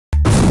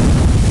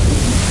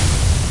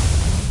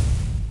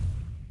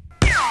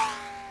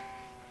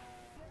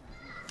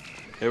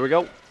Here we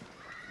go.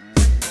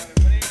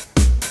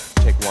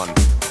 Take one.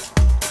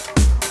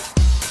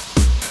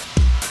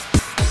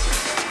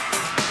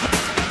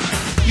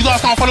 You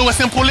guys can't follow a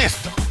simple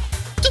list.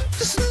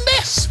 This is a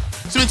mess.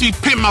 It's meant to be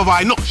pimp my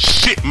ride, not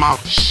shit my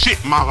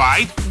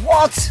ride.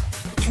 What?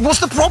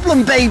 What's the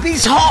problem, baby?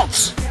 It's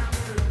hot.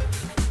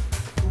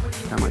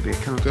 That might be a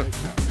counter.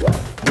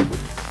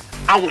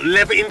 I want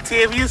leather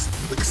interiors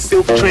with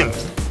silk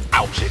trims.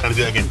 Ouch, shit, can I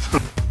do that again?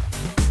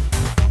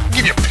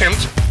 Give you a pimp.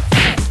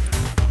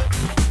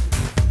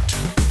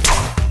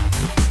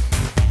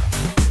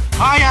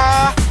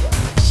 Hiya!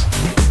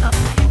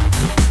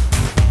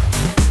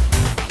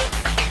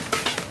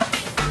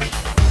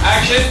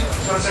 Action!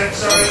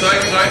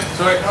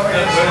 Sorry.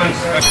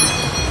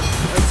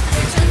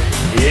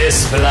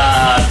 Yes,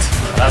 blood.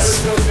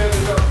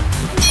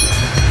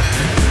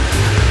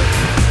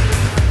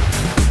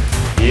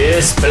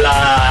 Yes,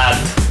 blood.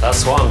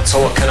 That's what I'm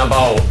talking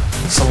about.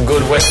 Some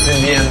good West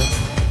Indian.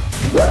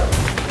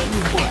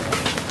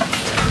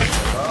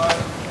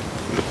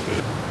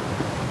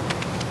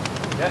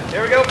 Yeah,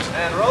 here we go.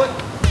 And roll it.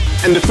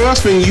 And the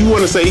first thing you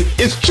want to say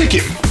is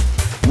chicken.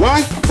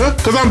 Why?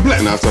 Because I'm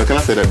black now, so can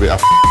I say that bit?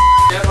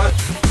 Yeah, fine.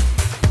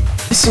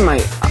 Listen,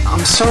 mate,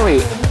 I'm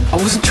sorry. I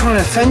wasn't trying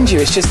to offend you.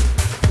 It's just...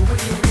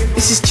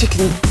 This is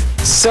chicken...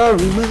 Sorry,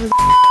 mother...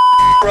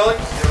 Roll it.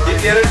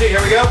 Get the energy.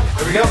 Here we go.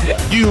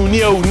 You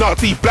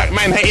neo-Nazi, black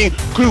man hating,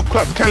 Ku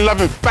Klux Klan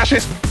loving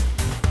fascist.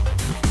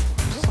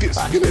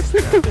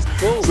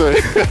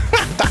 Sorry.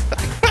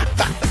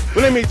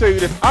 But let me tell you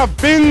this. I've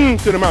been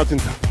to the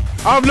mountaintop.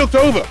 I've looked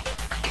over.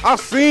 I've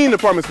seen the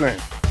promised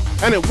land.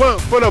 And it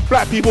weren't for the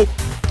black people.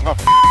 Oh,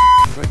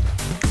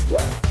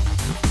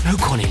 No,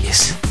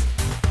 Cornelius.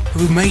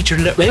 Who made your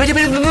lip...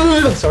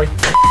 Sorry.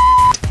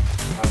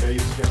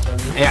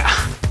 Yeah.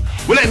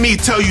 well, let me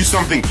tell you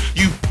something.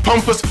 You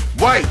pompous,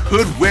 white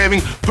hood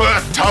wearing,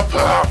 bird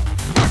topper.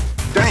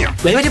 Damn.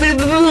 Well,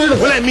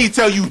 let me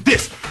tell you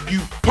this. You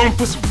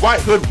pompous,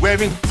 white hood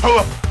wearing,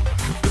 power.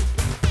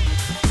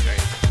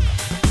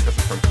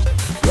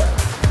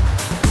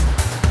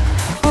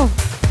 Oh,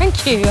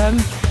 thank you.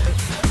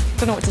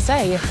 Don't know what to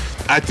say.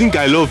 I think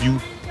I love you.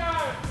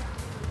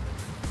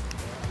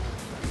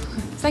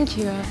 Thank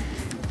you. I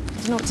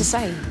don't know what to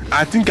say.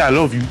 I think I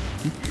love you.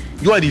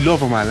 You are the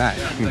love of my life.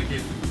 Thank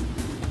you.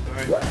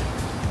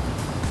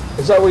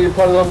 Is that what you're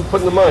planning on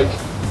putting the mic?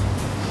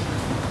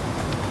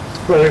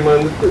 Brilliant,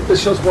 man. The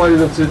shot's wide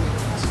enough to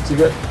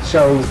get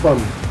Sharon's bum.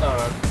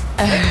 Alright.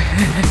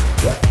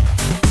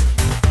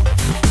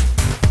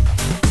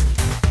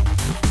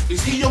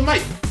 Is he your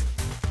mate?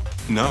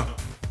 No,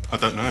 I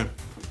don't know him.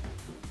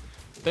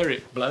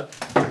 Derek, blood.